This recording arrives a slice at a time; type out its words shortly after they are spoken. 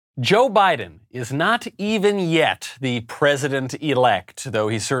Joe Biden is not even yet the president-elect, though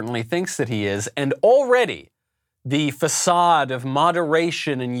he certainly thinks that he is, and already the facade of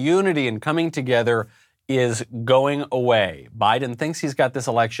moderation and unity and coming together is going away. Biden thinks he's got this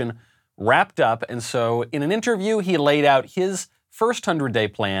election wrapped up, and so in an interview, he laid out his first 100-day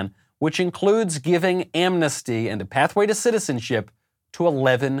plan, which includes giving amnesty and a pathway to citizenship to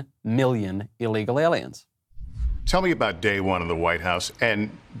 11 million illegal aliens. Tell me about day one of the White House and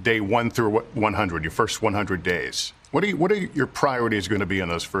day 1 through 100, your first 100 days. What are your priorities going to be on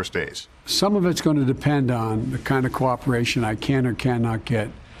those first days? Some of it's going to depend on the kind of cooperation I can or cannot get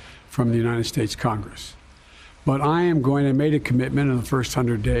from the United States Congress. But I am going to make a commitment in the first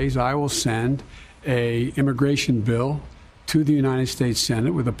 100 days. I will send an immigration bill to the United States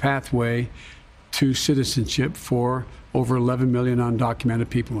Senate with a pathway to citizenship for over 11 million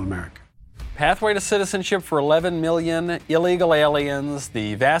undocumented people in America. Pathway to citizenship for 11 million illegal aliens,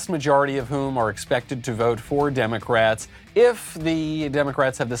 the vast majority of whom are expected to vote for Democrats. If the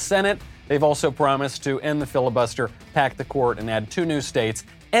Democrats have the Senate, they've also promised to end the filibuster, pack the court, and add 2 new states,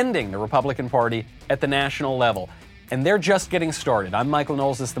 ending the Republican Party at the national level. And they're just getting started. I'm Michael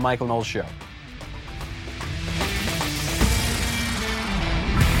Knowles. This is The Michael Knowles Show.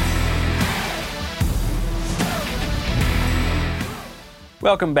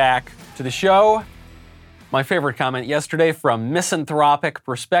 Welcome back to the show. My favorite comment yesterday from Misanthropic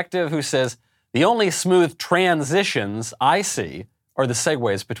Perspective, who says, the only smooth transitions I see are the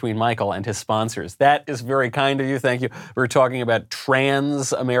segues between Michael and his sponsors. That is very kind of you. Thank you. We were talking about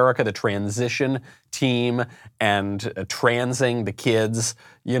Trans America, the transition team, and transing the kids,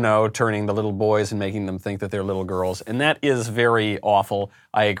 turning the little boys and making them think that they're little girls. And that is very awful.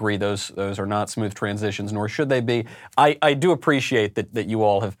 I agree. Those are not smooth transitions, nor should they be. I do appreciate that you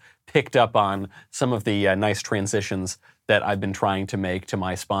all have picked up on some of the nice transitions that I've been trying to make to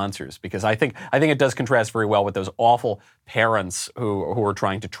my sponsors, because I think it does contrast very well with those awful parents who are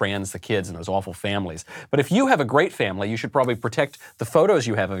trying to trans the kids and those awful families. But if you have a great family, you should probably protect the photos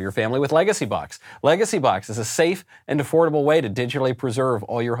you have of your family with Legacy Box. Legacy Box is a safe and affordable way to digitally preserve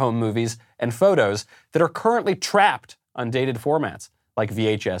all your home movies and photos that are currently trapped on dated formats like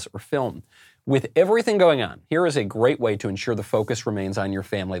VHS or film. With everything going on, here is a great way to ensure the focus remains on your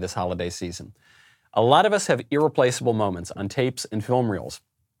family this holiday season. A lot of us have irreplaceable moments on tapes and film reels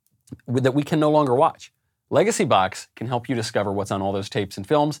that we can no longer watch. Legacy Box can help you discover what's on all those tapes and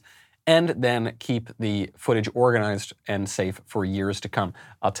films and then keep the footage organized and safe for years to come.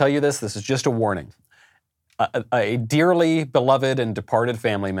 I'll tell you this is just a warning. A dearly beloved and departed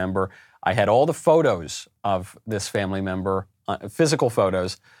family member, I had all the photos of this family member, physical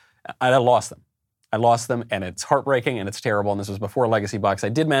photos, and I lost them. And it's heartbreaking, and it's terrible, and this was before Legacy Box. I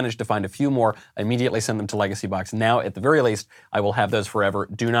did manage to find a few more. I immediately sent them to Legacy Box. Now, at the very least, I will have those forever.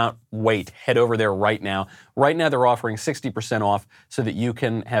 Do not wait. Head over there right now. Right now, they're offering 60% off so that you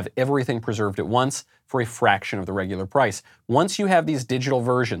can have everything preserved at once for a fraction of the regular price. Once you have these digital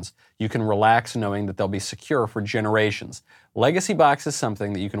versions, you can relax knowing that they'll be secure for generations. Legacy Box is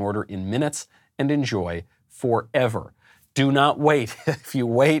something that you can order in minutes and enjoy forever. Do not wait. If you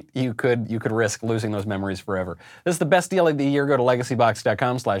wait, you could risk losing those memories forever. This is the best deal of the year. Go to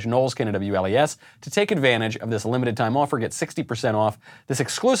legacybox.com/Knowles, Knowles, to take advantage of this limited time offer. Get 60% off. This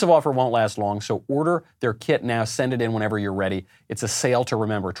exclusive offer won't last long, so order their kit now. Send it in whenever you're ready. It's a sale to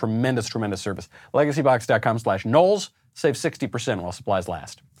remember. Tremendous, tremendous service. Legacybox.com/Knowles. Save 60% while supplies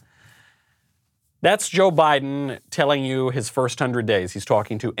last. That's Joe Biden telling you his first 100 days. He's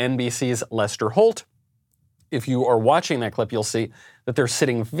talking to NBC's Lester Holt. If you are watching that clip, you'll see that they're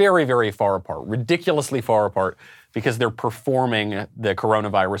sitting very, very far apart, ridiculously far apart, because they're performing the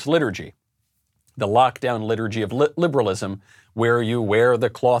coronavirus liturgy, the lockdown liturgy of liberalism, where you wear the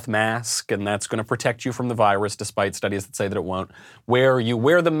cloth mask, and that's going to protect you from the virus, despite studies that say that it won't, where you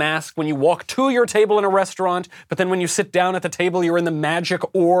wear the mask when you walk to your table in a restaurant, but then when you sit down at the table, you're in the magic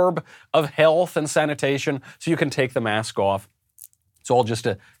orb of health and sanitation, so you can take the mask off. It's all just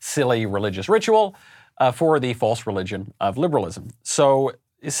a silly religious ritual for the false religion of liberalism. So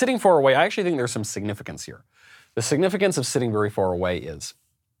sitting far away, I actually think there's some significance here. The significance of sitting very far away is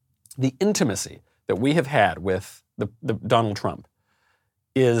the intimacy that we have had with the Donald Trump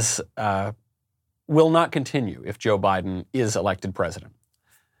will not continue if Joe Biden is elected president.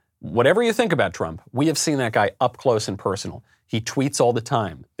 Whatever you think about Trump, we have seen that guy up close and personal. He tweets all the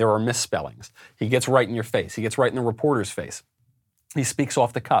time. There are misspellings. He gets right in your face. He gets right in the reporter's face. He speaks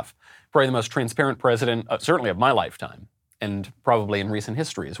off the cuff. Probably the most transparent president, certainly of my lifetime, and probably in recent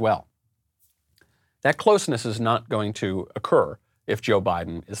history as well. That closeness is not going to occur if Joe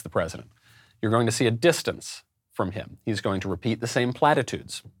Biden is the president. You're going to see a distance from him. He's going to repeat the same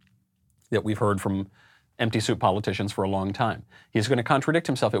platitudes. that we've heard from empty suit politicians for a long time. He's going to contradict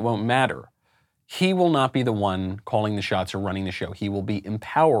himself. It won't matter. He will not be the one calling the shots or running the show. He will be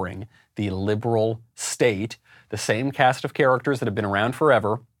empowering the liberal state, the same cast of characters that have been around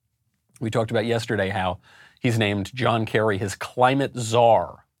forever. We talked about yesterday how he's named John Kerry his climate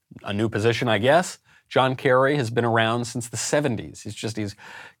czar, a new position, I guess. John Kerry has been around since the 70s. He's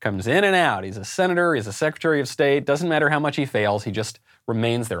comes in and out. He's a senator, he's a secretary of state. Doesn't matter how much he fails, he just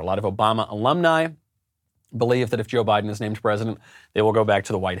remains there. A lot of Obama alumni believe that if Joe Biden is named president, they will go back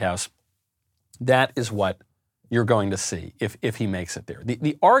to the White House. That is what you're going to see if he makes it there.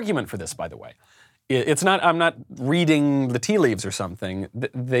 The argument for this, by the way, it's not, I'm not reading the tea leaves or something.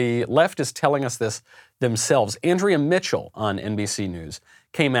 The left is telling us this themselves. Andrea Mitchell on NBC News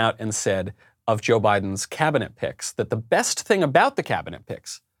came out and said of Joe Biden's cabinet picks that the best thing about the cabinet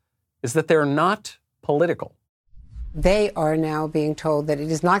picks is that they're not political. They are now being told that it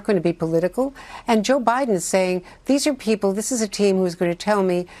is not going to be political. And Joe Biden is saying, these are people, this is a team who's going to tell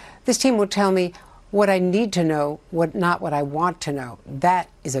me, this team will tell me what I need to know, not what I want to know. That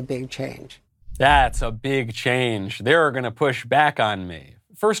is a big change. That's a big change. They're going to push back on me.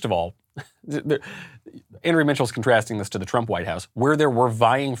 First of all, Andrea Mitchell's contrasting this to the Trump White House, where there were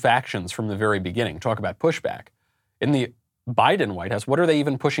vying factions from the very beginning. Talk about pushback. In the Biden White House, what are they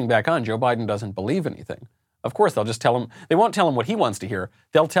even pushing back on? Joe Biden doesn't believe anything. Of course, they'll just tell him, they won't tell him what he wants to hear.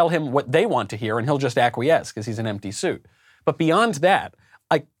 They'll tell him what they want to hear, and he'll just acquiesce because he's an empty suit. But beyond that,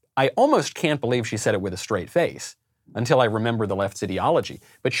 I almost can't believe she said it with a straight face until I remember the left's ideology.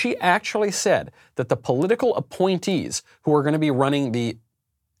 But she actually said that the political appointees who are going to be running the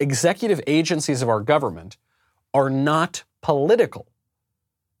executive agencies of our government are not political.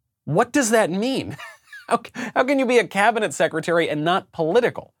 What does that mean? How can you be a cabinet secretary and not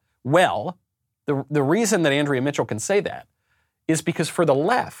political? Well, the reason that Andrea Mitchell can say that is because for the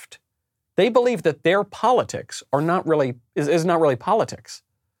left, they believe that their politics is not really politics.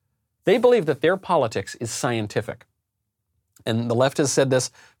 They believe that their politics is scientific. And the left has said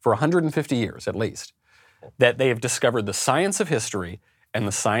this for 150 years at least, that they have discovered the science of history and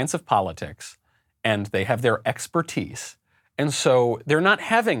the science of politics, and they have their expertise. And so they're not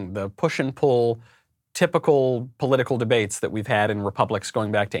having the push and pull typical political debates that we've had in republics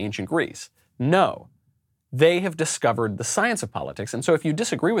going back to ancient Greece. No, they have discovered the science of politics. And so if you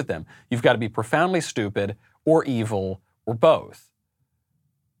disagree with them, you've got to be profoundly stupid or evil or both.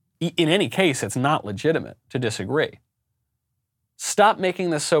 In any case, it's not legitimate to disagree. Stop making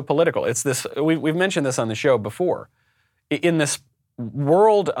this so political. It's this. We've mentioned this on the show before. In this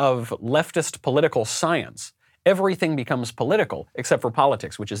world of leftist political science, everything becomes political except for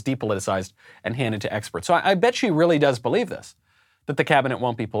politics, which is depoliticized and handed to experts. So I bet she really does believe this, that the cabinet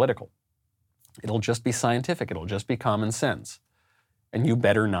won't be political. It'll just be scientific. It'll just be common sense. And you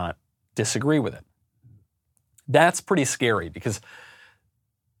better not disagree with it. That's pretty scary because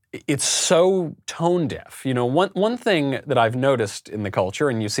it's so tone deaf. You know, one thing that I've noticed in the culture,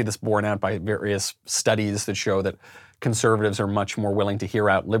 and you see this borne out by various studies that show that conservatives are much more willing to hear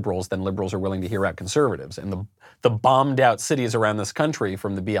out liberals than liberals are willing to hear out conservatives. And the bombed out cities around this country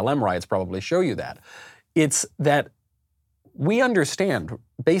from the BLM riots probably show you that. It's that we understand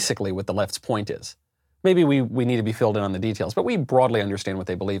basically what the left's point is. Maybe we need to be filled in on the details, but we broadly understand what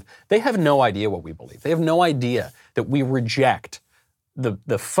they believe. They have no idea what we believe. They have no idea that we reject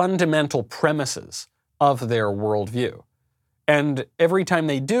the fundamental premises of their worldview. And every time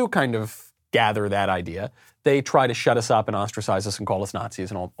they do kind of gather that idea, they try to shut us up and ostracize us and call us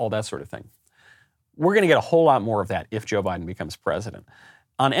Nazis and all that sort of thing. We're going to get a whole lot more of that if Joe Biden becomes president.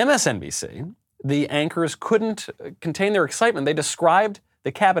 On MSNBC, the anchors couldn't contain their excitement. They described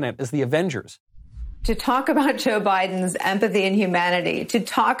the cabinet as the Avengers. To talk about Joe Biden's empathy and humanity, to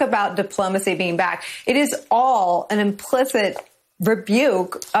talk about diplomacy being back, it is all an implicit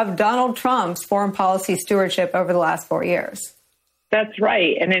rebuke of Donald Trump's foreign policy stewardship over the last 4 years. That's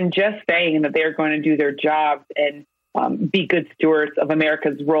right. And in just saying that they're going to do their jobs and be good stewards of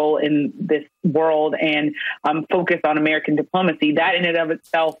America's role in this world and focus on American diplomacy, that in and of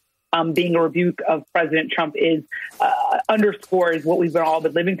itself, being a rebuke of President Trump is underscores what we've all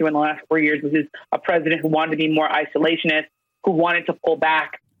been living through in the last 4 years, which is a president who wanted to be more isolationist, who wanted to pull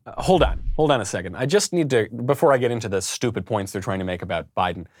back. Hold on a second. I just need to, before I get into the stupid points they're trying to make about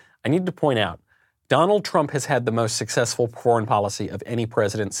Biden, I need to point out Donald Trump has had the most successful foreign policy of any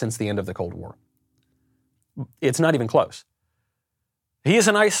president since the end of the Cold War. It's not even close. He is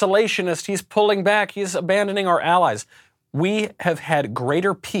an isolationist. He's pulling back. He's abandoning our allies. We have had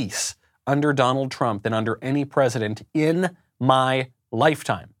greater peace under Donald Trump than under any president in my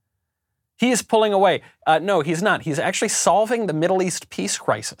lifetime. He is pulling away. No, he's not. He's actually solving the Middle East peace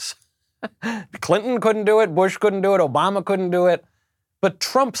crisis. Clinton couldn't do it, Bush couldn't do it, Obama couldn't do it. But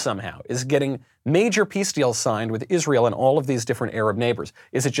Trump somehow is getting major peace deals signed with Israel and all of these different Arab neighbors.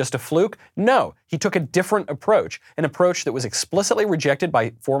 Is it just a fluke? No. He took a different approach, an approach that was explicitly rejected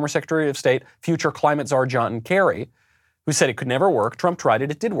by former Secretary of State, future climate czar John Kerry, who said it could never work. Trump tried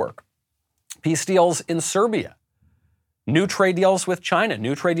it. It did work. Peace deals in Serbia. New trade deals with China.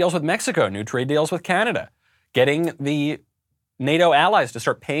 New trade deals with Mexico. New trade deals with Canada. Getting the NATO allies to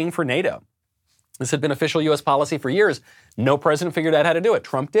start paying for NATO. This had been official U.S. policy for years. No president figured out how to do it.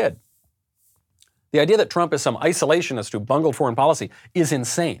 Trump did. The idea that Trump is some isolationist who bungled foreign policy is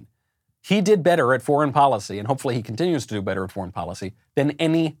insane. He did better at foreign policy, and hopefully he continues to do better at foreign policy, than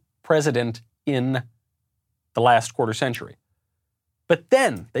any president in the last quarter century. But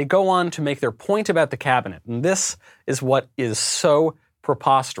then they go on to make their point about the cabinet, and this is what is so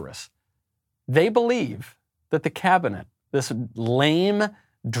preposterous. They believe that the cabinet, this lame,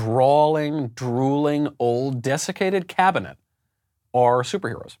 drawling, drooling, old, desiccated cabinet, are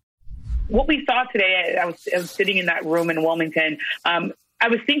superheroes. What we saw today, I was sitting in that room in Wilmington. I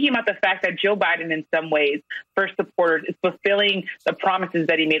was thinking about the fact that Joe Biden, in some ways, for supporters, is fulfilling the promises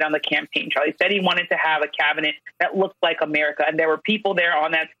that he made on the campaign trail. He said he wanted to have a cabinet that looked like America. And there were people there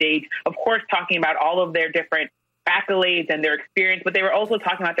on that stage, of course, talking about all of their different accolades and their experience, but they were also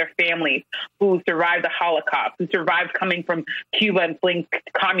talking about their families who survived the Holocaust, who survived coming from Cuba and fleeing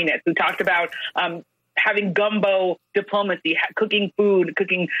communists, who talked about having gumbo diplomacy, cooking food,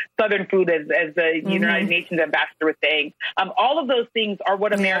 cooking Southern food, as the United Nations ambassador was saying. All of those things are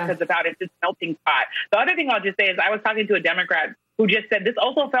what America is about. It's this melting pot. The other thing I'll just say is I was talking to a Democrat who just said this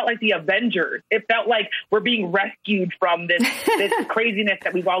also felt like the Avengers. It felt like we're being rescued from this craziness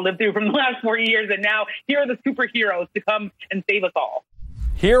that we've all lived through from the last 4 years. And now here are the superheroes to come and save us all.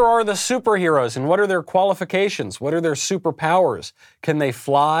 Here are the superheroes, and what are their qualifications? What are their superpowers? Can they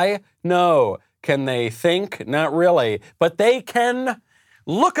fly? No. Can they think? Not really. But they can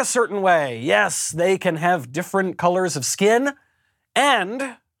look a certain way. Yes, they can have different colors of skin.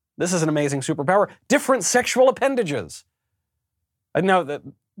 And, this is an amazing superpower, different sexual appendages. I know that,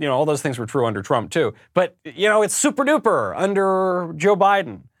 all those things were true under Trump too. But, it's super duper under Joe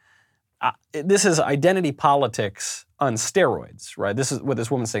Biden. This is identity politics on steroids, right? This is what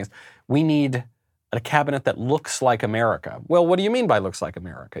this woman's saying. We need a cabinet that looks like America. Well, what do you mean by looks like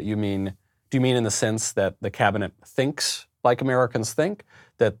America? Do you mean in the sense that the cabinet thinks like Americans think?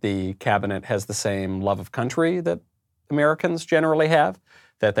 That the cabinet has the same love of country that Americans generally have?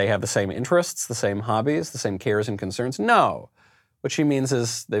 That they have the same interests, the same hobbies, the same cares and concerns? No. What she means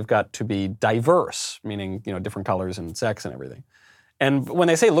is they've got to be diverse, meaning, different colors and sex and everything. And when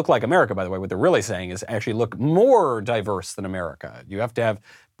they say look like America, by the way, what they're really saying is actually look more diverse than America. You have to have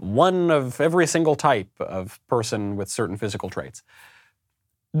one of every single type of person with certain physical traits.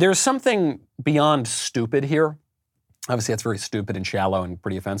 There's something beyond stupid here. Obviously, that's very stupid and shallow and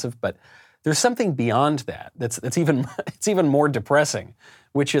pretty offensive, but there's something beyond that that's even more depressing,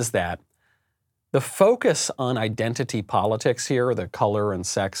 which is that the focus on identity politics here, the color and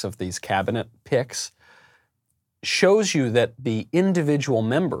sex of these cabinet picks, shows you that the individual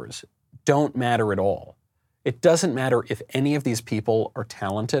members don't matter at all. It doesn't matter if any of these people are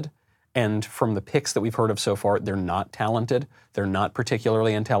talented. And from the picks that we've heard of so far, they're not talented. They're not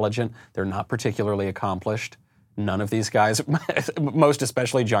particularly intelligent. They're not particularly accomplished. None of these guys, most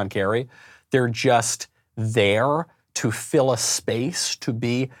especially John Kerry, they're just there to fill a space, to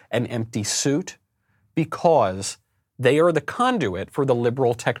be an empty suit, because they are the conduit for the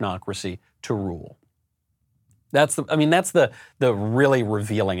liberal technocracy to rule. That's the really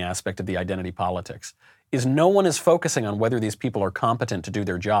revealing aspect of the identity politics. Is no one is focusing on whether these people are competent to do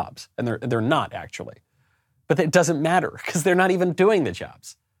their jobs. And they're not, actually. But it doesn't matter, because they're not even doing the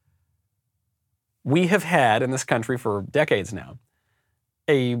jobs. We have had, in this country for decades now,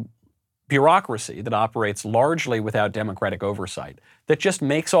 a bureaucracy that operates largely without democratic oversight, that just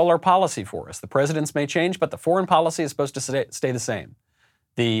makes all our policy for us. The presidents may change, but the foreign policy is supposed to stay the same.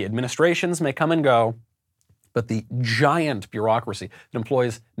 The administrations may come and go, but the giant bureaucracy that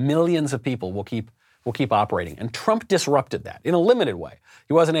employs millions of people will keep operating. And Trump disrupted that in a limited way.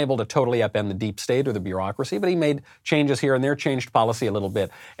 He wasn't able to totally upend the deep state or the bureaucracy, but he made changes here and there, changed policy a little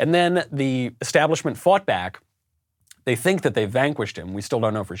bit. And then the establishment fought back. They think that they vanquished him. We still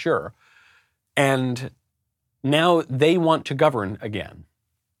don't know for sure. And now they want to govern again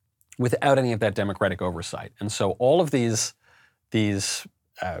without any of that democratic oversight. And so all of these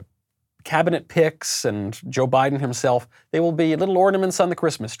cabinet picks and Joe Biden himself, they will be little ornaments on the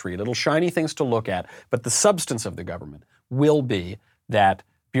Christmas tree, little shiny things to look at, but the substance of the government will be that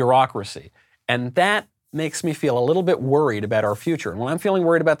bureaucracy. And that makes me feel a little bit worried about our future. And when I'm feeling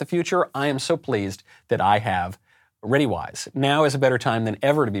worried about the future, I am so pleased that I have ReadyWise. Now is a better time than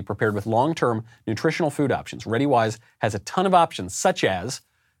ever to be prepared with long-term nutritional food options. ReadyWise has a ton of options, such as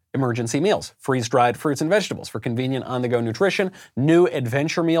emergency meals, freeze-dried fruits and vegetables for convenient on-the-go nutrition, new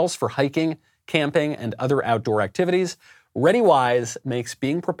adventure meals for hiking, camping, and other outdoor activities. ReadyWise makes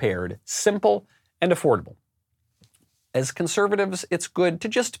being prepared simple and affordable. As conservatives, it's good to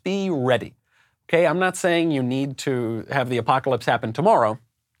just be ready. Okay, I'm not saying you need to have the apocalypse happen tomorrow.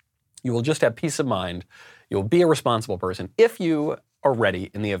 You will just have peace of mind. You'll be a responsible person if you are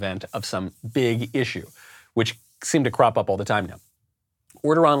ready in the event of some big issue, which seem to crop up all the time now.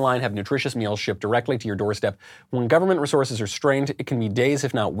 Order online, have nutritious meals shipped directly to your doorstep. When government resources are strained, it can be days,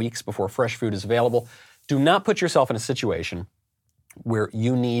 if not weeks, before fresh food is available. Do not put yourself in a situation where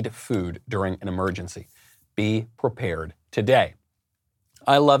you need food during an emergency. Be prepared today.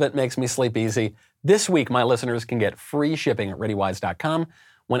 I love it, makes me sleep easy. This week, my listeners can get free shipping at ReadyWise.com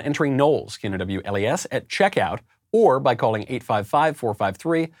when entering Knowles, Knowles, at checkout or by calling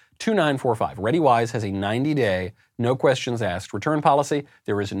 855-453-2945. ReadyWise has a 90-day, no questions asked return policy.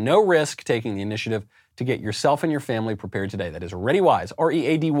 There is no risk taking the initiative to get yourself and your family prepared today. That is ReadyWise,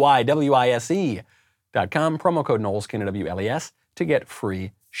 ReadyWise.com, promo code Knowles, Knowles, to get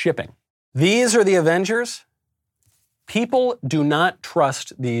free shipping. These are the Avengers. People do not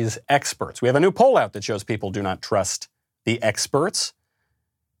trust these experts. We have a new poll out that shows people do not trust the experts.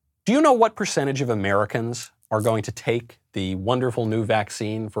 Do you know what percentage of Americans are going to take the wonderful new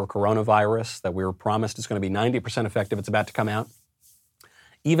vaccine for coronavirus that we were promised is going to be 90% effective? It's about to come out.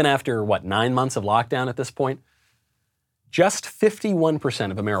 Even after, 9 months of lockdown at this point? Just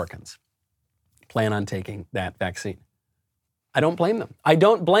 51% of Americans plan on taking that vaccine. I don't blame them. I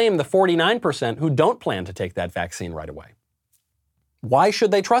don't blame the 49% who don't plan to take that vaccine right away. Why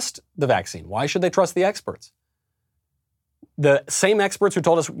should they trust the vaccine? Why should they trust the experts? The same experts who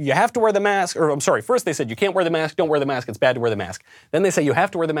told us you have to wear the mask, first they said you can't wear the mask, don't wear the mask, it's bad to wear the mask. Then they say you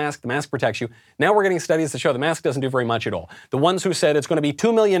have to wear the mask protects you. Now we're getting studies that show the mask doesn't do very much at all. The ones who said it's going to be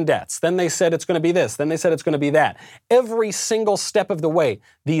 2 million deaths, then they said it's going to be this, then they said it's going to be that. Every single step of the way,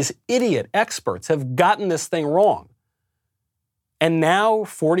 these idiot experts have gotten this thing wrong. And now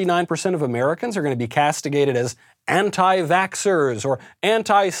 49% of Americans are going to be castigated as anti-vaxxers or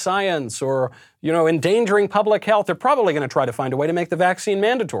anti-science or, endangering public health. They're probably going to try to find a way to make the vaccine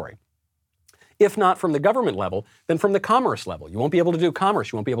mandatory. If not from the government level, then from the commerce level. You won't be able to do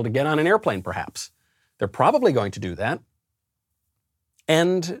commerce. You won't be able to get on an airplane, perhaps. They're probably going to do that.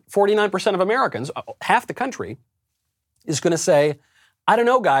 And 49% of Americans, half the country, is going to say, I don't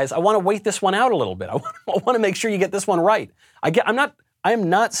know, guys, I want to wait this one out a little bit. I want to make sure you get this one right. I am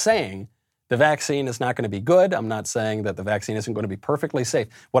not saying the vaccine is not going to be good. I'm not saying that the vaccine isn't going to be perfectly safe.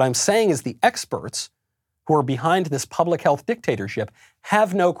 What I'm saying is the experts who are behind this public health dictatorship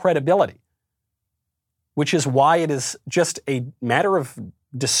have no credibility, which is why it is just a matter of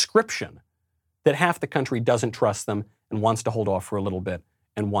description that half the country doesn't trust them and wants to hold off for a little bit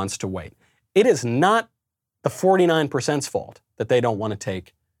and wants to wait. It is not the 49%'s fault that they don't want to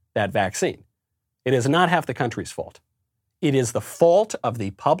take that vaccine. It is not half the country's fault. It is the fault of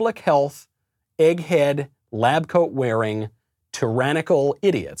the public health, egghead, lab coat wearing, tyrannical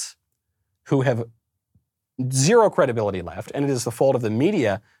idiots who have zero credibility left, and it is the fault of the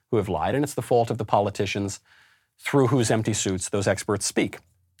media who have lied, and it's the fault of the politicians through whose empty suits those experts speak.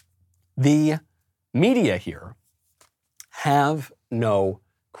 The media here have no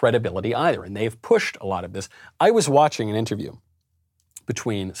credibility either, and they've pushed a lot of this. I was watching an interview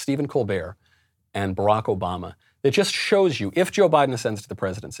between Stephen Colbert and Barack Obama that just shows you, if Joe Biden ascends to the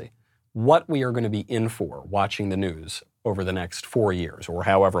presidency, what we are going to be in for watching the news over the next 4 years, or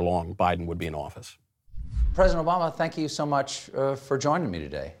however long Biden would be in office. President Obama, thank you so much for joining me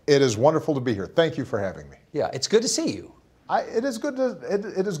today. It is wonderful to be here. Thank you for having me. Yeah, it's good to see you. It is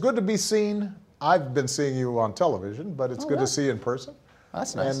good to be seen. I've been seeing you on television, but it's good to see you in person.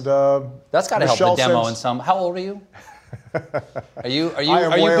 That's nice. And that's got to help the demo in some. How old are you? Are you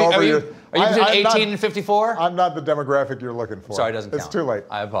between 18 and 54? I'm not the demographic you're looking for. Sorry, it doesn't count. It's too late.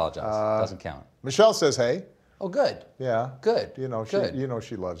 I apologize. It doesn't count. Michelle says hey. Oh, good. Yeah. Good. Good.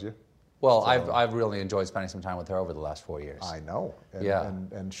 She loves you. Well, so, I've really enjoyed spending some time with her over the last 4 years. I know. And, yeah.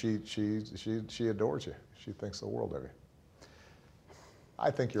 And she adores you. She thinks the world of you.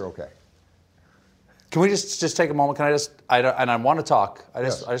 I think you're okay. Can we just take a moment? I want to talk. I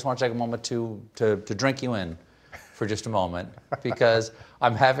just want to take a moment to drink you in for just a moment, because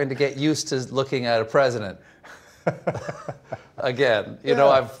I'm having to get used to looking at a president Again,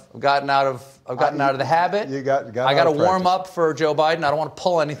 I've gotten out of the habit. I got to warm up for Joe Biden. I don't want to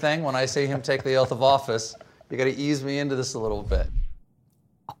pull anything when I see him take the oath of office. You got to ease me into this a little bit.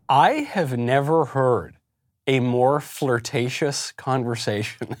 I have never heard a more flirtatious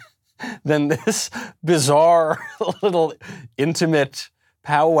conversation than this bizarre little intimate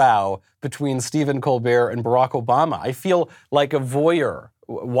powwow between Stephen Colbert and Barack Obama. I feel like a voyeur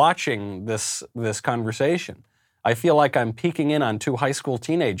watching this conversation. I feel like I'm peeking in on two high school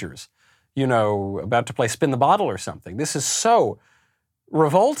teenagers, about to play spin the bottle or something. This is so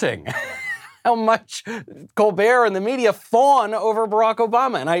revolting. How much Colbert and the media fawn over Barack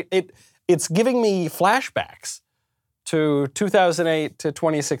Obama. And it's giving me flashbacks to 2008 to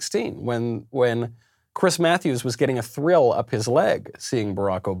 2016 when Chris Matthews was getting a thrill up his leg seeing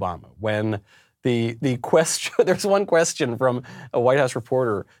Barack Obama. When the question, there's one question from a White House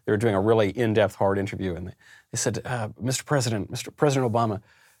reporter. They were doing a really in-depth, hard interview, and they said, Mr. President Obama,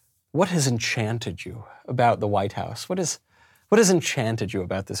 what has enchanted you about the White House? What has enchanted you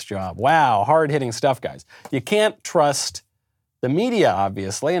about this job? Wow, hard-hitting stuff, guys. You can't trust the media,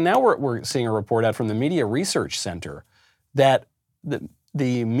 obviously, and now we're seeing a report out from the Media Research Center that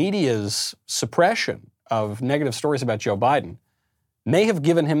the media's suppression of negative stories about Joe Biden may have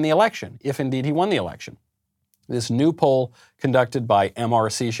given him the election, if indeed he won the election. This new poll conducted by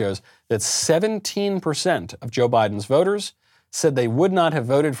MRC shows that 17% of Joe Biden's voters said they would not have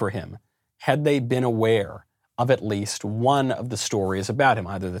voted for him had they been aware of at least one of the stories about him,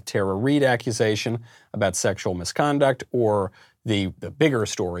 either the Tara Reade accusation about sexual misconduct or the bigger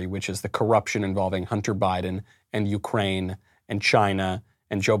story, which is the corruption involving Hunter Biden and Ukraine and China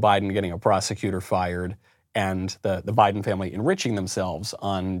and Joe Biden getting a prosecutor fired and the Biden family enriching themselves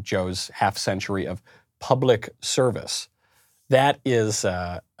on Joe's half-century of public service. That is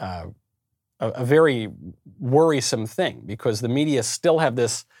a very worrisome thing because the media still have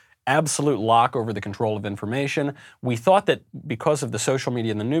this absolute lock over the control of information. We thought that because of the social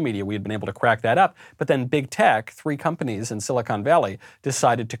media and the new media, we had been able to crack that up. But then big tech, 3 companies in Silicon Valley,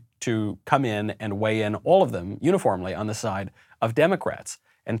 decided to come in and weigh in, all of them uniformly, on the side of Democrats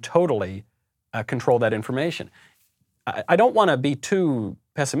and totally control that information. I don't want to be too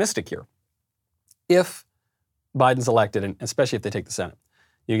pessimistic here. If Biden's elected, and especially if they take the Senate,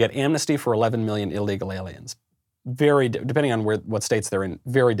 you get amnesty for 11 million illegal aliens. Very, depending on what states they're in,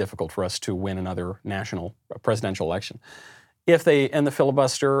 very difficult for us to win another national presidential election. If they end the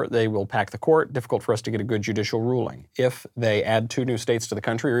filibuster, they will pack the court. Difficult for us to get a good judicial ruling. If they add 2 new states to the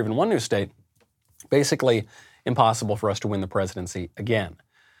country, or even 1 new state, basically impossible for us to win the presidency again.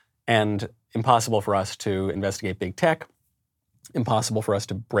 And impossible for us to investigate big tech. Impossible for us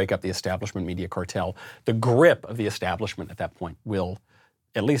to break up the establishment media cartel. The grip of the establishment at that point will,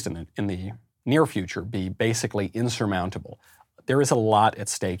 at least in the near future, be basically insurmountable. There is a lot at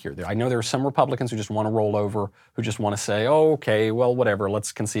stake here. I know there are some Republicans who just want to roll over, who just want to say, oh, okay, well, whatever,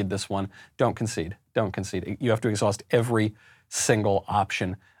 let's concede this one. Don't concede. Don't concede. You have to exhaust every single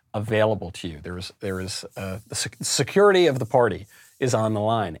option available to you. There is the security of the party is on the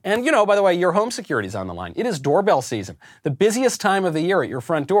line. And, by the way, your home security is on the line. It is doorbell season, the busiest time of the year at your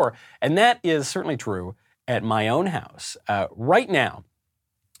front door. And that is certainly true at my own house. Right now,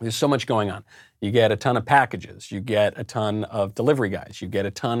 there's so much going on. You get a ton of packages. You get a ton of delivery guys. You get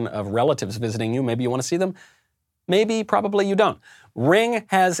a ton of relatives visiting you. Maybe you want to see them. Maybe, probably you don't. Ring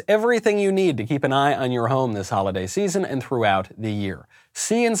has everything you need to keep an eye on your home this holiday season and throughout the year.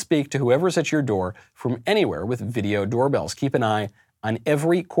 See and speak to whoever's at your door from anywhere with video doorbells. Keep an eye on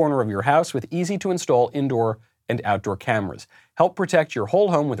every corner of your house with easy-to-install indoor and outdoor cameras. Help protect your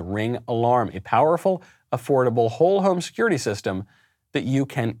whole home with Ring Alarm, a powerful, affordable whole home security system that you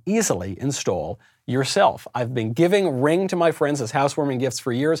can easily install yourself. I've been giving Ring to my friends as housewarming gifts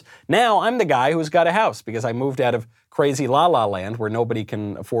for years. Now I'm the guy who's got a house because I moved out of crazy la-la land where nobody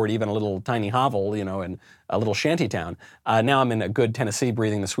can afford even a little tiny hovel, in a little shanty town. Now I'm in a good Tennessee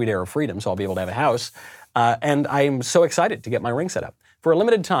breathing the sweet air of freedom, so I'll be able to have a house. And I'm so excited to get my Ring set up. For a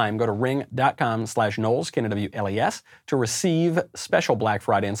limited time, go to ring.com/Knowles, Knowles, to receive special Black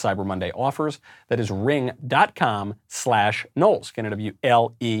Friday and Cyber Monday offers. That is ring.com/Knowles, Knowles.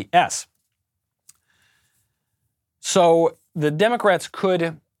 So the Democrats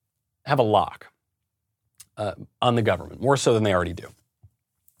could have a lock on the government, more so than they already do.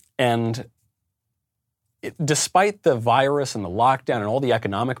 And despite the virus and the lockdown and all the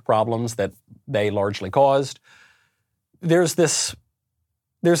economic problems that they largely caused, there's a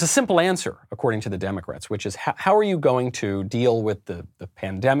simple answer, according to the Democrats, which is how are you going to deal with the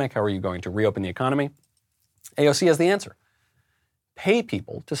pandemic? How are you going to reopen the economy? AOC has the answer. Pay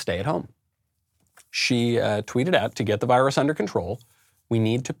people to stay at home. she tweeted out, to get the virus under control, we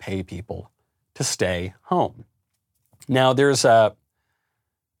need to pay people to stay home. Now, there's a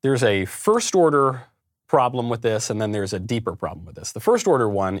first order problem with this, and then there's a deeper problem with this. The first order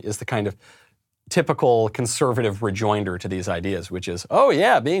one is the kind of typical conservative rejoinder to these ideas, which is, oh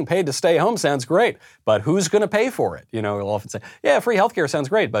yeah, being paid to stay home sounds great, but who's going to pay for it? You know, we'll often say, yeah, free healthcare sounds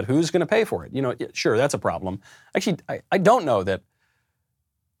great, but who's going to pay for it? You know, sure, that's a problem. Actually, I don't know that.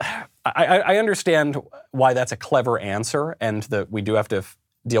 I understand why that's a clever answer, and that we do have to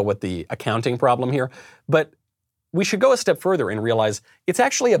deal with the accounting problem here, but we should go a step further and realize it's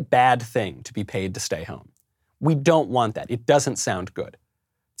actually a bad thing to be paid to stay home. We don't want that. It doesn't sound good.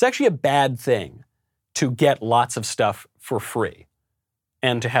 It's actually a bad thing to get lots of stuff for free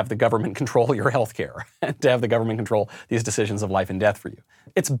and to have the government control your health care and to have the government control these decisions of life and death for you.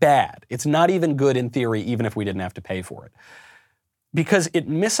 It's bad. It's not even good in theory, even if we didn't have to pay for it. Because it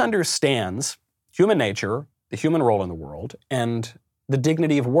misunderstands human nature, the human role in the world, and the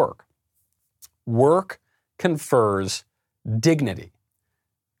dignity of work. Work confers dignity.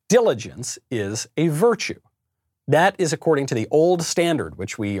 Diligence is a virtue. That is according to the old standard,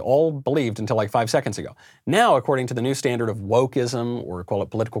 which we all believed until like 5 seconds ago. Now, according to the new standard of wokeism, or call it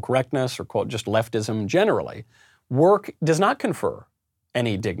political correctness, or call it just leftism generally, work does not confer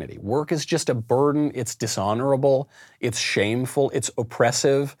any dignity. Work is just a burden. It's dishonorable. It's shameful. It's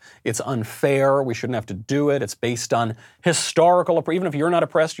oppressive. It's unfair. We shouldn't have to do it. It's based on historical, even if you're not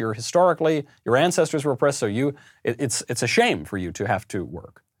oppressed, your ancestors were oppressed, so it's a shame for you to have to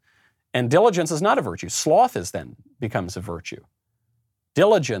work. And diligence is not a virtue. Sloth then becomes a virtue.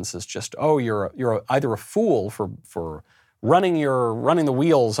 Diligence is just, oh, you're either a fool for running the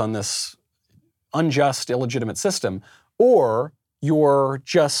wheels on this unjust, illegitimate system, or you're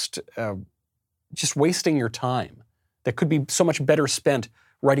just wasting your time that could be so much better spent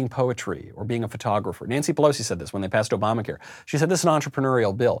writing poetry or being a photographer. Nancy Pelosi said this when they passed Obamacare. She said this is an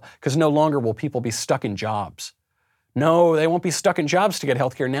entrepreneurial bill because no longer will people be stuck in jobs. No, they won't be stuck in jobs to get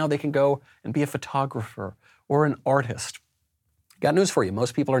health care. Now they can go and be a photographer or an artist. Got news for you.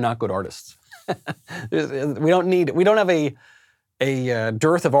 Most people are not good artists. We don't have a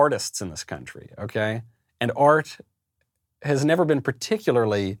dearth of artists in this country, okay? And art has never been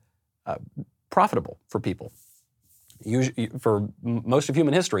particularly profitable for people. For most of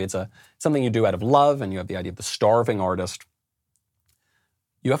human history, it's something you do out of love, and you have the idea of the starving artist.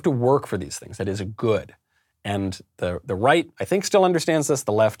 You have to work for these things. That is a good. And the right, I think, still understands this.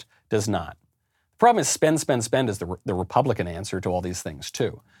 The left does not. The problem is spend is the Republican answer to all these things,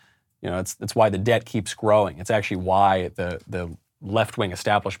 too. You know, it's why the debt keeps growing. It's actually why the left-wing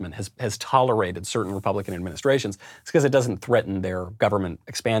establishment has tolerated certain Republican administrations. It's because it doesn't threaten their government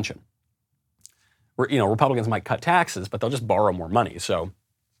expansion. You know, Republicans might cut taxes, but they'll just borrow more money. So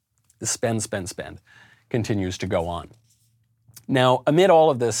the spend continues to go on. Now, amid all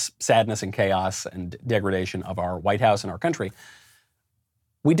of this sadness and chaos and degradation of our White House and our country,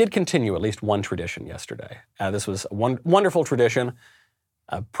 we did continue at least one tradition yesterday. This was a wonderful tradition.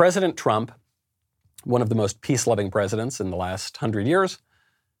 President Trump, one of the most peace-loving presidents in the last 100 years,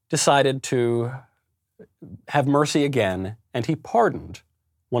 decided to have mercy again, and he pardoned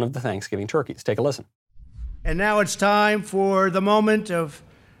one of the Thanksgiving turkeys. Take a listen. And now it's time for the moment of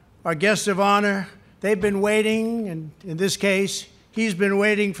our guest of honor. They've been waiting, and in this case, he's been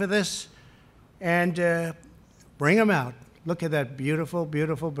waiting for this. And bring him out. Look at that beautiful,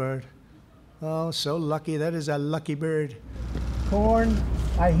 beautiful bird. Oh, so lucky. That is a lucky bird. Corn,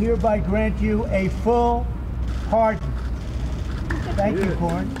 I hereby grant you a full pardon. Thank you,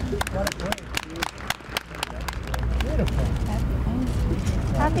 Corn. What a great. Beautiful.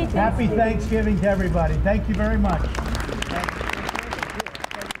 Happy Thanksgiving to everybody. Thank you very much.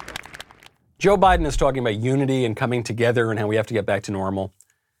 Joe Biden is talking about unity and coming together and how we have to get back to normal.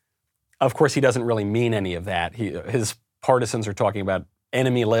 Of course, he doesn't really mean any of that. His partisans are talking about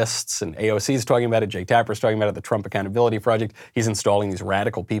enemy lists, and AOC is talking about it. Jake Tapper is talking about it, the Trump Accountability Project. He's installing these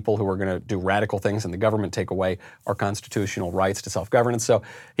radical people who are going to do radical things in the government, take away our constitutional rights to self-governance. So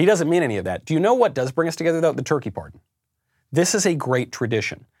he doesn't mean any of that. Do you know what does bring us together, though? The turkey pardon. This is a great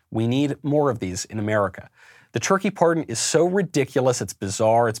tradition. We need more of these in America. The turkey pardon is so ridiculous, it's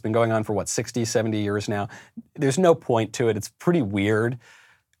bizarre. It's been going on for, 60, 70 years now. There's no point to it. It's pretty weird.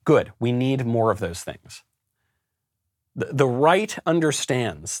 Good. We need more of those things. The right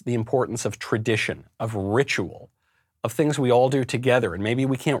understands the importance of tradition, of ritual, of things we all do together. And maybe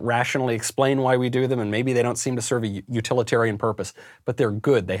we can't rationally explain why we do them, and maybe they don't seem to serve a utilitarian purpose, but they're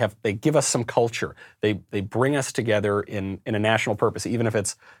good. They give us some culture. They bring us together in a national purpose, even if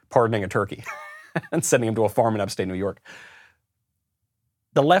it's pardoning a turkey and sending him to a farm in upstate New York.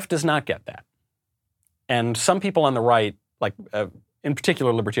 The left does not get that. And some people on the right, like in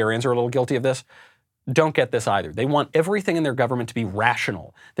particular libertarians, are a little guilty of this, don't get this either. They want everything in their government to be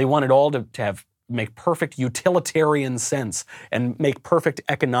rational. They want it all to make perfect utilitarian sense and make perfect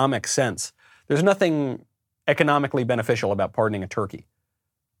economic sense. There's nothing economically beneficial about pardoning a turkey.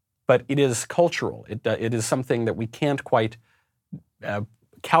 But it is cultural. It is something that we can't quite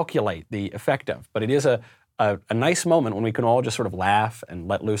calculate the effect of. But it is a nice moment when we can all just sort of laugh and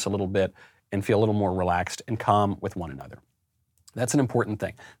let loose a little bit and feel a little more relaxed and calm with one another. That's an important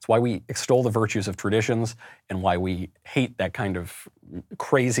thing. It's why we extol the virtues of traditions and why we hate that kind of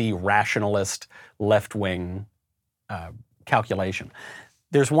crazy, rationalist, left-wing calculation.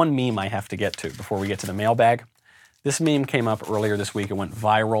 There's one meme I have to get to before we get to the mailbag. This meme came up earlier this week. It went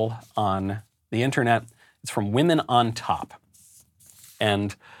viral on the internet. It's from Women on Top.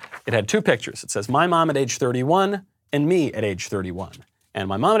 And it had two pictures. It says, my mom at age 31 and me at age 31. And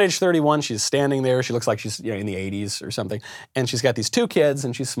my mom at age 31, she's standing there. She looks like she's in the 80s or something. And she's got these two kids,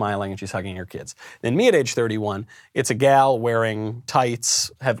 and she's smiling, and she's hugging her kids. Then me at age 31, it's a gal wearing tights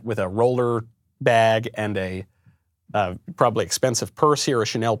with a roller bag and a probably expensive purse here, a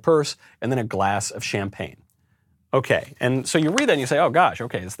Chanel purse, and then a glass of champagne. Okay, and so you read that and you say, oh gosh,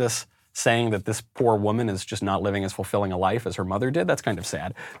 okay, is this saying that this poor woman is just not living as fulfilling a life as her mother did? That's kind of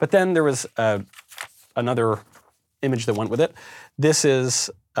sad. But then there was another image that went with it. This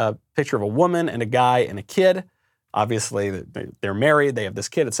is a picture of a woman and a guy and a kid. Obviously, they're married. They have this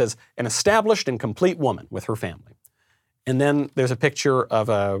kid. It says, an established and complete woman with her family. And then there's a picture of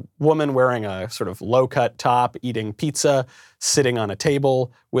a woman wearing a sort of low-cut top, eating pizza, sitting on a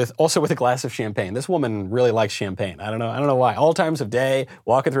table also with a glass of champagne. This woman really likes champagne. I don't know why. All times of day,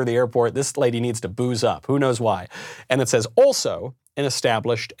 walking through the airport, this lady needs to booze up. Who knows why? And it says, also an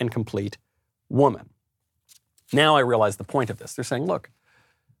established and complete woman. Now I realize the point of this. They're saying, look,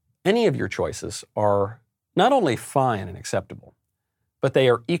 any of your choices are not only fine and acceptable, but they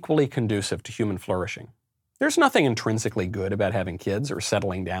are equally conducive to human flourishing. There's nothing intrinsically good about having kids or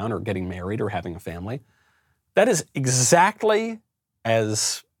settling down or getting married or having a family. That is exactly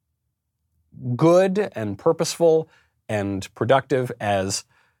as good and purposeful and productive as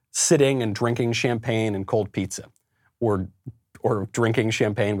sitting and drinking champagne and cold pizza or drinking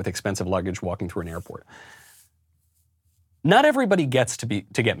champagne with expensive luggage walking through an airport. Not everybody gets to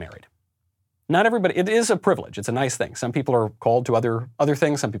get married. Not everybody. It is a privilege. It's a nice thing. Some people are called to other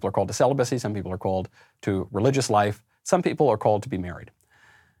things. Some people are called to celibacy. Some people are called to religious life. Some people are called to be married.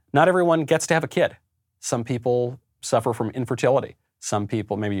 Not everyone gets to have a kid. Some people suffer from infertility. Some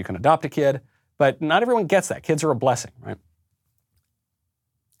people, maybe you can adopt a kid, but not everyone gets that. Kids are a blessing, right?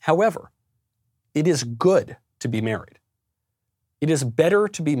 However, it is good to be married. It is better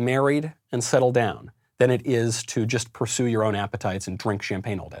to be married and settle down than it is to just pursue your own appetites and drink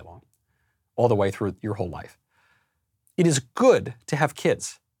champagne all day long, all the way through your whole life. It is good to have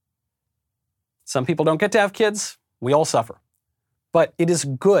kids. Some people don't get to have kids. We all suffer. But it is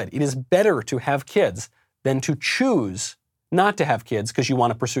good. It is better to have kids than to choose not to have kids because you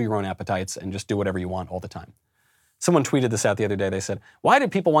want to pursue your own appetites and just do whatever you want all the time. Someone tweeted this out the other day. They said, why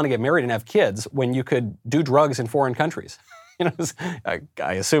did people want to get married and have kids when you could do drugs in foreign countries? I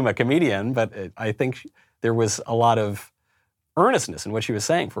assume a comedian, but I think there was a lot of earnestness in what she was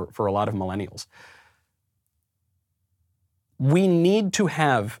saying for a lot of millennials. We need to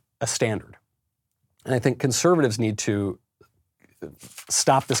have a standard. And I think conservatives need to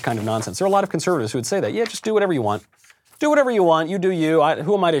stop this kind of nonsense. There are a lot of conservatives who would say that, yeah, just do whatever you want. Do whatever you want. You do you.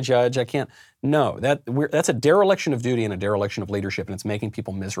 Who am I to judge? I can't. No, that's a dereliction of duty and a dereliction of leadership, and it's making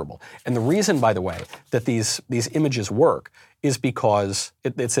people miserable. And the reason, by the way, that these images work is because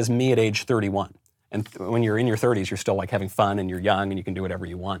it says me at age 31. And when you're in your 30s, you're still like having fun and you're young and you can do whatever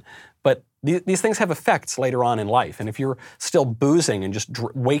you want. But these things have effects later on in life. And if you're still boozing and just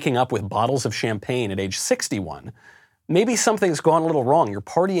waking up with bottles of champagne at age 61, maybe something's gone a little wrong. Your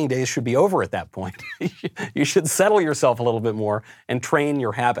partying days should be over at that point. You should settle yourself a little bit more and train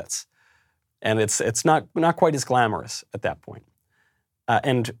your habits. And it's not quite as glamorous at that point.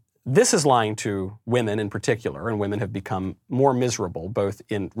 And this is lying to women in particular, and women have become more miserable, both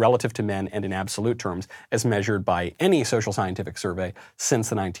in relative to men and in absolute terms, as measured by any social scientific survey since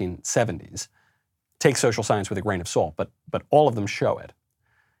the 1970s. Take social science with a grain of salt, but all of them show it.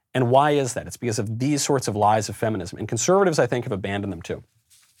 And why is that? It's because of these sorts of lies of feminism. And conservatives, I think, have abandoned them too.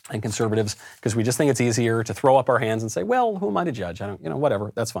 And conservatives, because we just think it's easier to throw up our hands and say, well, who am I to judge? I don't,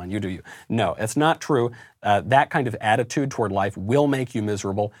 whatever, that's fine, you do you. No, it's not true. That kind of attitude toward life will make you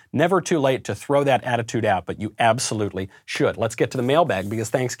miserable. Never too late to throw that attitude out, but you absolutely should. Let's get to the mailbag because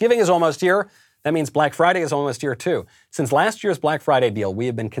Thanksgiving is almost here. That means Black Friday is almost here too. Since last year's Black Friday deal, we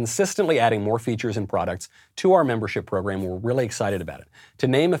have been consistently adding more features and products to our membership program. We're really excited about it. To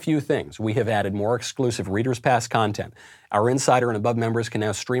name a few things, we have added more exclusive Reader's Pass content. Our Insider and Above members can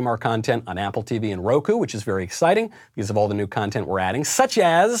now stream our content on Apple TV and Roku, which is very exciting because of all the new content we're adding, such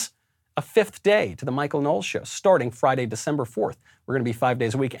as a 5th day to the Michael Knowles Show, starting Friday, December 4th. We're going to be 5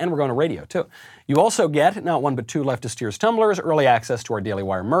 days a week, and we're going to radio, too. You also get, not one but two Leftist Tears tumblers, early access to our Daily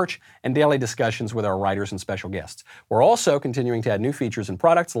Wire merch, and daily discussions with our writers and special guests. We're also continuing to add new features and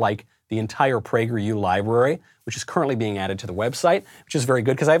products like the entire PragerU library, which is currently being added to the website, which is very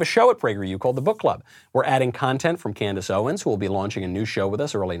good because I have a show at PragerU called The Book Club. We're adding content from Candace Owens, who will be launching a new show with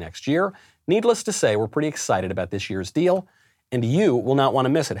us early next year. Needless to say, we're pretty excited about this year's deal, and you will not want to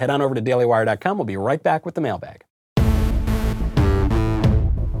miss it. Head on over to dailywire.com. We'll be right back with the mailbag.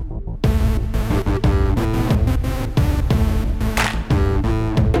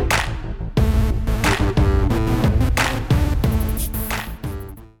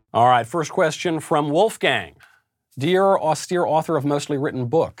 All right, first question from Wolfgang. Dear austere author of mostly written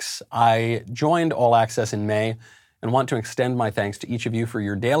books, I joined All Access in May and want to extend my thanks to each of you for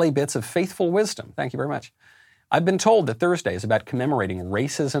your daily bits of faithful wisdom. Thank you very much. I've been told that Thursday is about commemorating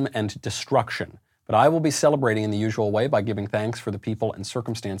racism and destruction, but I will be celebrating in the usual way by giving thanks for the people and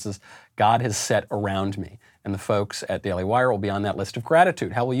circumstances God has set around me. And the folks at Daily Wire will be on that list of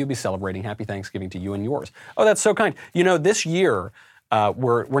gratitude. How will you be celebrating? Happy Thanksgiving to you and yours. Oh, that's so kind. You know, this year,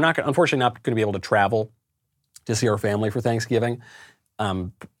 we're not, unfortunately, not going to be able to travel to see our family for Thanksgiving.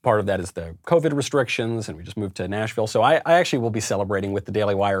 Part of that is the COVID restrictions, and we just moved to Nashville. So I actually will be celebrating with the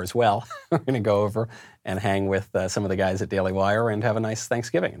Daily Wire as well. We're going to go over and hang with some of the guys at Daily Wire and have a nice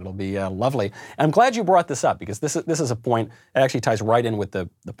Thanksgiving. It'll be lovely. And I'm glad you brought this up because this is a point that actually ties right in with the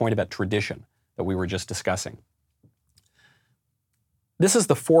point about tradition that we were just discussing. This is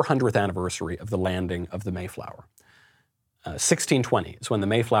the 400th anniversary of the landing of the Mayflower. 1620 is when the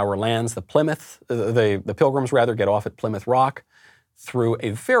Mayflower lands. The Pilgrims get off at Plymouth Rock. Through a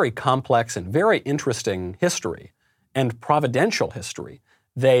very complex and very interesting history and providential history,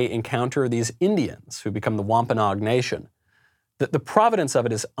 they encounter these Indians who become the Wampanoag Nation. The providence of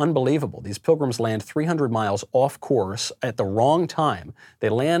it is unbelievable. These Pilgrims land 300 miles off course at the wrong time. They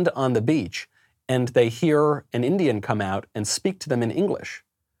land on the beach, and they hear an Indian come out and speak to them in English.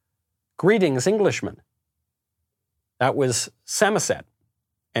 Greetings, Englishmen. That was Samoset,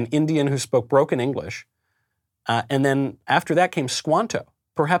 an Indian who spoke broken English. And then after that came Squanto,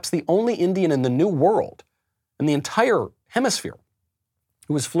 perhaps the only Indian in the New World, in the entire hemisphere,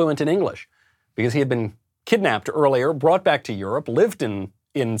 who was fluent in English because he had been kidnapped earlier, brought back to Europe, lived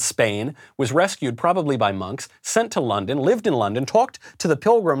in Spain, was rescued probably by monks, sent to London, lived in London, talked to the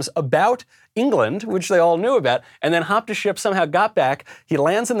Pilgrims about England, which they all knew about, and then hopped a ship, somehow got back. He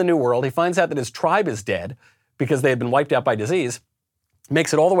lands in the New World. He finds out that his tribe is dead because they had been wiped out by disease.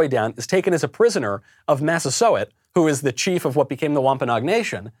 Makes it all the way down, is taken as a prisoner of Massasoit, who is the chief of what became the Wampanoag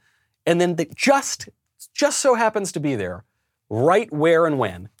Nation, and then just so happens to be there, right where and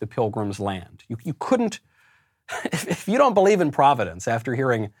when the Pilgrims land. You couldn't, if you don't believe in Providence after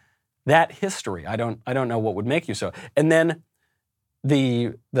hearing that history, I don't know what would make you so. And then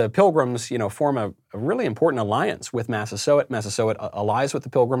the Pilgrims, form a really important alliance with Massasoit. Massasoit allies with the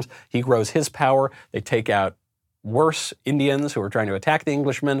Pilgrims. He grows his power. They take out worse Indians who are trying to attack the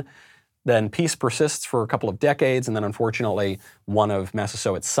Englishmen. Then peace persists for a couple of decades, and then unfortunately one of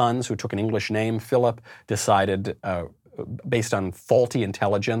Massasoit's sons, who took an English name, Philip, decided, based on faulty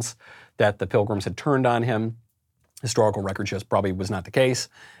intelligence, that the Pilgrims had turned on him. Historical record shows probably was not the case,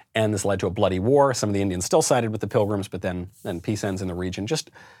 and this led to a bloody war. Some of the Indians still sided with the Pilgrims, but then peace ends in the region. This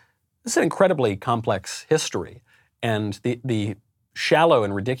is an incredibly complex history, and the shallow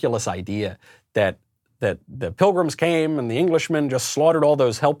and ridiculous idea that the Pilgrims came and the Englishmen just slaughtered all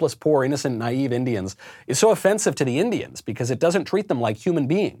those helpless, poor, innocent, naive Indians is so offensive to the Indians because it doesn't treat them like human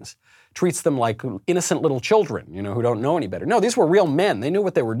beings. It treats them like innocent little children, who don't know any better. No, these were real men. They knew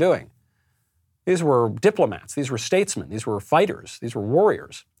what they were doing. These were diplomats. These were statesmen. These were fighters. These were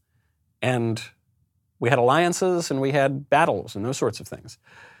warriors. And we had alliances and we had battles and those sorts of things.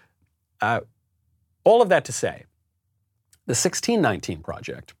 All of that to say, the 1619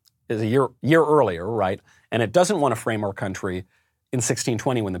 Project is a year earlier, right? And it doesn't want to frame our country in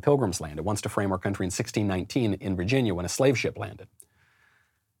 1620 when the Pilgrims landed. It wants to frame our country in 1619 in Virginia when a slave ship landed.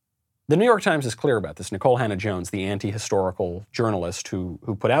 The New York Times is clear about this. Nicole Hannah-Jones, the anti-historical journalist who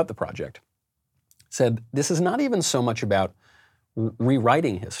put out the project, said this is not even so much about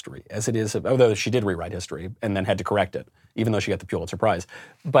rewriting history as it is, although she did rewrite history and then had to correct it, even though she got the Pulitzer Prize.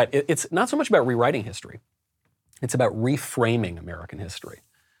 But it's not so much about rewriting history. It's about reframing American history.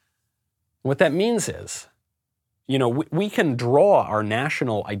 What that means is, we can draw our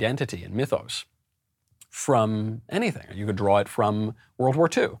national identity and mythos from anything. You could draw it from World War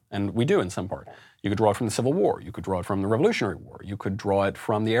II, and we do in some part. You could draw it from the Civil War. You could draw it from the Revolutionary War. You could draw it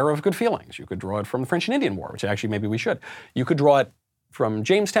from the era of good feelings. You could draw it from the French and Indian War, which actually maybe we should. You could draw it from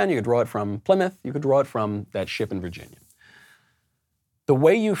Jamestown. You could draw it from Plymouth. You could draw it from that ship in Virginia. The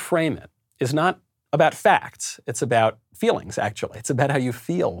way you frame it is not about facts. It's about feelings, actually. It's about how you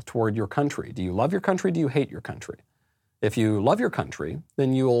feel toward your country. Do you love your country? Do you hate your country? If you love your country,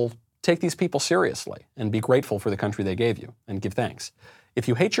 then you'll take these people seriously and be grateful for the country they gave you and give thanks. If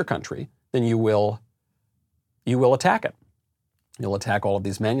you hate your country, then you will attack it. You'll attack all of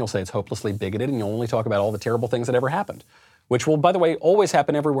these men. You'll say it's hopelessly bigoted, and you'll only talk about all the terrible things that ever happened, which will, by the way, always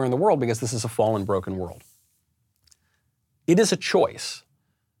happen everywhere in the world because this is a fallen, broken world. It is a choice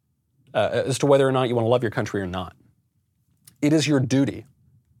as to whether or not you want to love your country or not. It is your duty.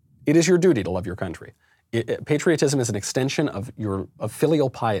 It is your duty to love your country. Patriotism is an extension of filial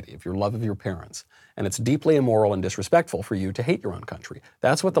piety, of your love of your parents. And it's deeply immoral and disrespectful for you to hate your own country.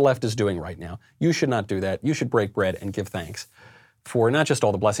 That's what the left is doing right now. You should not do that. You should break bread and give thanks for not just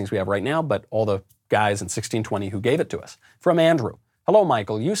all the blessings we have right now, but all the guys in 1620 who gave it to us. From Andrew. Hello,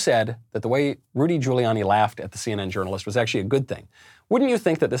 Michael. You said that the way Rudy Giuliani laughed at the CNN journalist was actually a good thing. Wouldn't you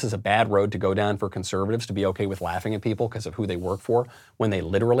think that this is a bad road to go down for conservatives to be okay with laughing at people because of who they work for when they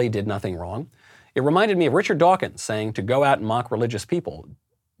literally did nothing wrong? It reminded me of Richard Dawkins saying to go out and mock religious people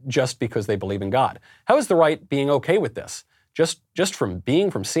just because they believe in God. How is the right being okay with this? Just from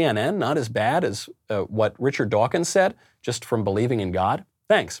being from CNN, not as bad as what Richard Dawkins said, just from believing in God?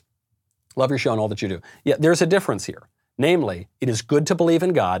 Thanks. Love your show and all that you do. Yeah, there's a difference here. Namely, it is good to believe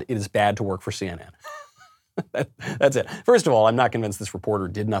in God. It is bad to work for CNN. That's it. First of all, I'm not convinced this reporter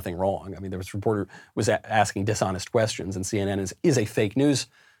did nothing wrong. I mean, this reporter was asking dishonest questions, and CNN is a fake news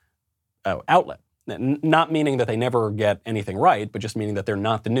outlet. Not meaning that they never get anything right, but just meaning that they're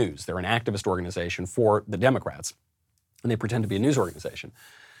not the news. They're an activist organization for the Democrats, and they pretend to be a news organization.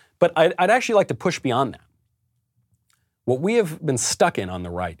 But I'd actually like to push beyond that. What we have been stuck in on the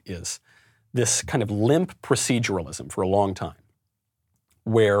right is this kind of limp proceduralism for a long time,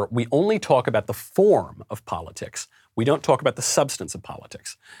 where we only talk about the form of politics. We don't talk about the substance of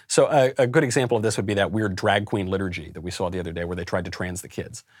politics. So a good example of this would be that weird drag queen liturgy that we saw the other day where they tried to trans the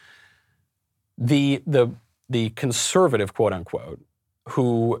kids. The conservative, quote unquote,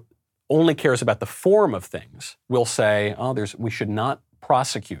 who only cares about the form of things will say, we should not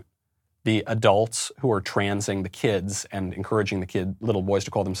prosecute the adults who are transing the kids and encouraging the little boys to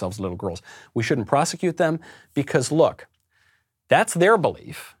call themselves little girls. We shouldn't prosecute them because, look, that's their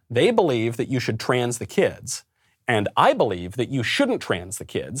belief. They believe that you should trans the kids, and I believe that you shouldn't trans the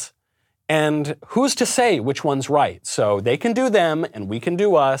kids. And who's to say which one's right? So they can do them and we can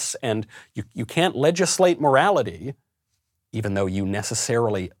do us, and you can't legislate morality, even though you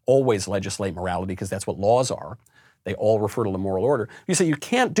necessarily always legislate morality because that's what laws are. They all refer to the moral order. You say you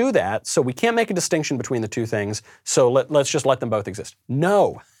can't do that, so we can't make a distinction between the two things, so let's just let them both exist.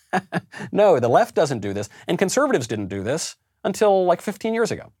 No. No, the left doesn't do this, and conservatives didn't do this until like 15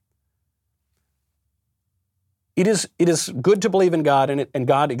 years ago. It is good to believe in God, and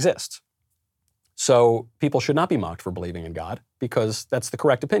God exists. So people should not be mocked for believing in God because that's the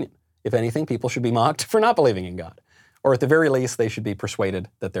correct opinion. If anything, people should be mocked for not believing in God. Or at the very least, they should be persuaded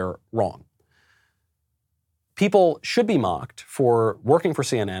that they're wrong. People should be mocked for working for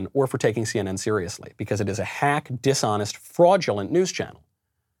CNN or for taking CNN seriously because it is a hack, dishonest, fraudulent news channel.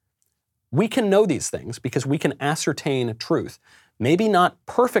 We can know these things because we can ascertain truth. Maybe not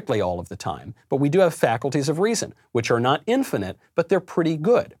perfectly all of the time, but we do have faculties of reason, which are not infinite, but they're pretty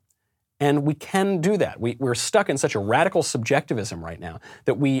good. And we can do that. We're stuck in such a radical subjectivism right now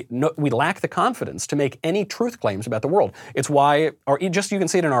that we lack the confidence to make any truth claims about the world. It's why, or just you can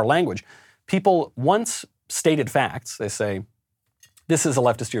see it in our language, people once stated facts. They say, this is a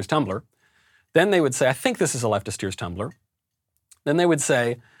leftist ears tumbler. Then they would say, I think this is a leftist ears tumbler. Then they would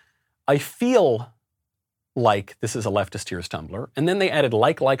say, I feel like this is a leftist ears tumbler. And then they added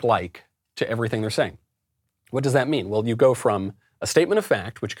like to everything they're saying. What does that mean? Well, you go from a statement of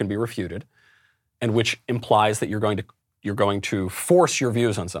fact, which can be refuted, and which implies that you're going to force your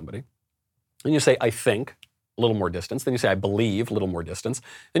views on somebody. Then you say, I think, a little more distance. Then you say, I believe, a little more distance.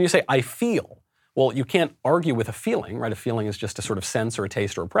 Then you say, I feel. Well, you can't argue with a feeling, right? A feeling is just a sort of sense or a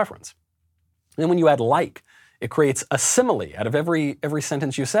taste or a preference. And then when you add like, it creates a simile out of every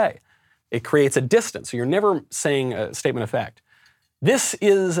sentence you say. It creates a distance. So you're never saying a statement of fact. This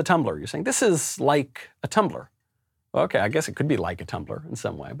is a tumbler. You're saying, this is like a tumbler. Okay, I guess it could be like a tumbler in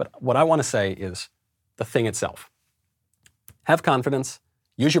some way, but what I want to say is the thing itself. Have confidence,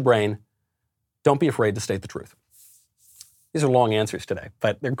 use your brain, Don't be afraid to state the truth. These are long answers today,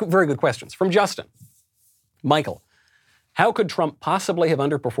 but they're very good questions. From Justin. Michael, how could Trump possibly have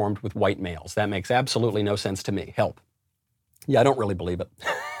underperformed with white males? That makes absolutely no sense to me. Help. Yeah, I don't really believe it.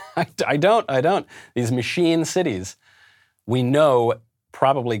 I don't. These machine cities, we know,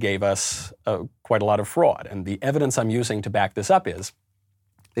 probably gave us quite a lot of fraud. And the evidence I'm using to back this up is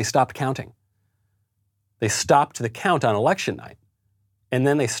they stopped counting. They stopped the count on election night. And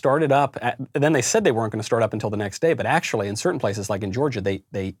then they started up, then they said they weren't going to start up until the next day, but actually in certain places like in Georgia,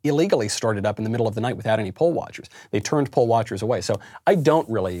 they illegally started up in the middle of the night without any poll watchers. They turned poll watchers away. So I don't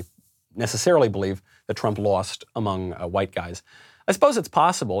really necessarily believe that Trump lost among white guys. I suppose it's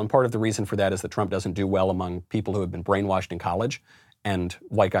possible, and part of the reason for that is that Trump doesn't do well among people who have been brainwashed in college, and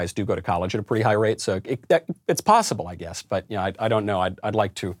white guys do go to college at a pretty high rate. So it's possible, I guess, but I don't know. I'd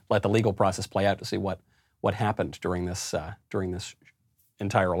like to let the legal process play out to see what happened during this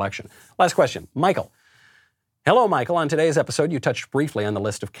entire election. Last question. Michael. Hello, Michael. On today's episode, you touched briefly on the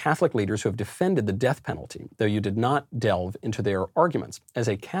list of Catholic leaders who have defended the death penalty, though you did not delve into their arguments. As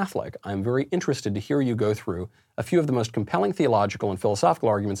a Catholic, I'm very interested to hear you go through a few of the most compelling theological and philosophical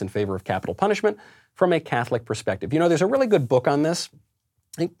arguments in favor of capital punishment from a Catholic perspective. There's a really good book on this.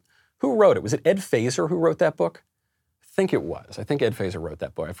 Who wrote it? Was it Ed Feser who wrote that book? I think it was. I think Ed Feser wrote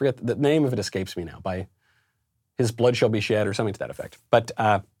that book. I forget, the name of it escapes me now, by His Blood Shall Be Shed or something to that effect. But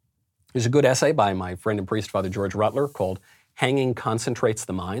there's a good essay by my friend and priest, Father George Rutler, called Hanging Concentrates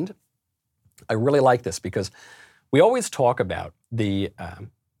the Mind. I really like this because we always talk about the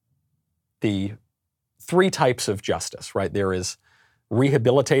three types of justice, right? There's a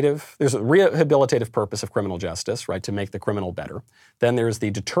rehabilitative purpose of criminal justice, right, to make the criminal better. Then there's the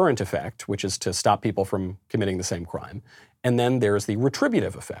deterrent effect, which is to stop people from committing the same crime. And then there's the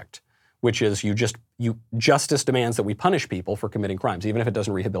retributive effect, which is justice demands that we punish people for committing crimes, even if it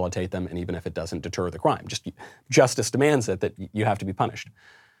doesn't rehabilitate them and even if it doesn't deter the crime. Justice demands that you have to be punished.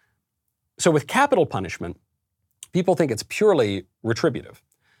 So with capital punishment, people think it's purely retributive.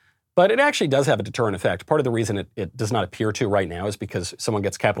 But it actually does have a deterrent effect. Part of the reason it does not appear to right now is because someone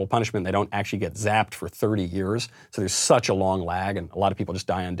gets capital punishment, they don't actually get zapped for 30 years. So there's such a long lag, and a lot of people just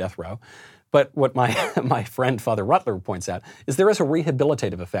die on death row. But what my friend Father Rutler points out is there is a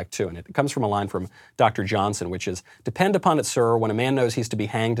rehabilitative effect too, and it comes from a line from Dr. Johnson, which is, "Depend upon it, sir, when a man knows he's to be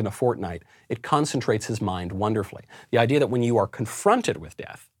hanged in a fortnight, it concentrates his mind wonderfully." The idea that when you are confronted with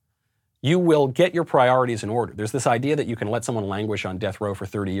death, you will get your priorities in order. There's this idea that you can let someone languish on death row for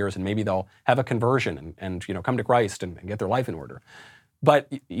 30 years and maybe they'll have a conversion and come to Christ and get their life in order.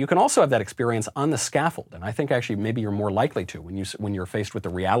 But you can also have that experience on the scaffold, and I think actually maybe you're more likely to when you're faced with the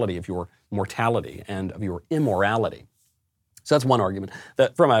reality of your mortality and of your immorality. So that's one argument.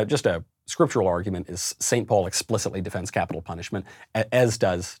 From just a scriptural argument is St. Paul explicitly defends capital punishment, as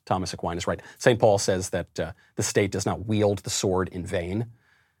does Thomas Aquinas, right? St. Paul says that the state does not wield the sword in vain,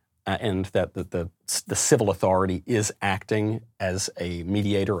 and that the civil authority is acting as a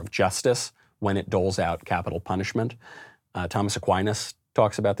mediator of justice when it doles out capital punishment. Thomas Aquinas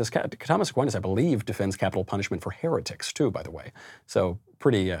talks about this. Thomas Aquinas, I believe, defends capital punishment for heretics too, by the way. So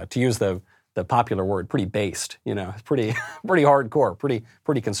pretty, to use the popular word, pretty based, pretty hardcore,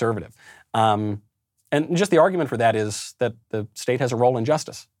 pretty conservative. And just the argument for that is that the state has a role in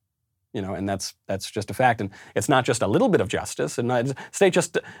justice, and that's just a fact. And it's not just a little bit of justice. And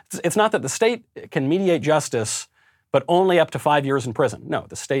it's not that the state can mediate justice, but only up to 5 years in prison. No,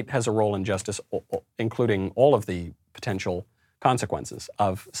 the state has a role in justice, including all of the potential consequences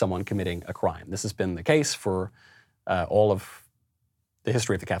of someone committing a crime. This has been the case for all of the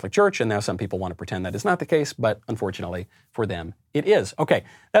history of the Catholic Church, and now some people want to pretend that is not the case, but unfortunately for them, it is. Okay,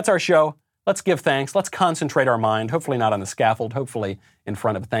 that's our show. Let's give thanks. Let's concentrate our mind, hopefully not on the scaffold, hopefully in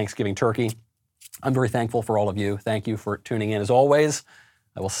front of a Thanksgiving turkey. I'm very thankful for all of you. Thank you for tuning in as always.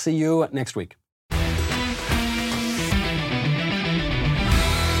 I will see you next week.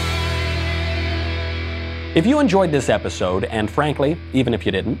 If you enjoyed this episode, and frankly, even if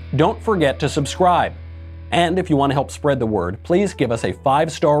you didn't, don't forget to subscribe. And if you want to help spread the word, please give us a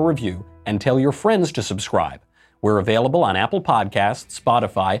 5-star review and tell your friends to subscribe. We're available on Apple Podcasts,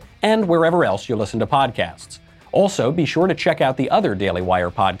 Spotify, and wherever else you listen to podcasts. Also, be sure to check out the other Daily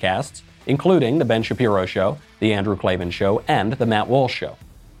Wire podcasts, including The Ben Shapiro Show, The Andrew Klavan Show, and The Matt Walsh Show.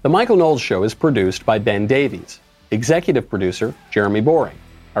 The Michael Knowles Show is produced by Ben Davies. Executive producer, Jeremy Boring.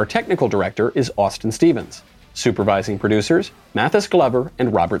 Our technical director is Austin Stevens. Supervising producers, Mathis Glover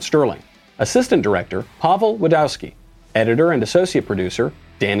and Robert Sterling. Assistant director, Pavel Wadowski. Editor and associate producer,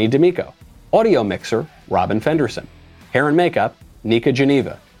 Danny D'Amico. Audio mixer, Robin Fenderson. Hair and makeup, Nika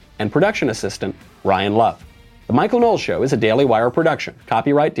Geneva. And production assistant, Ryan Love. The Michael Knowles Show is a Daily Wire production.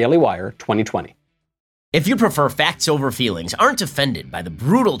 Copyright Daily Wire 2020. If you prefer facts over feelings, aren't offended by the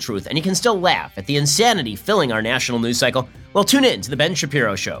brutal truth, and you can still laugh at the insanity filling our national news cycle, well, tune in to The Ben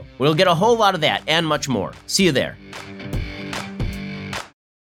Shapiro Show. We'll get a whole lot of that and much more. See you there.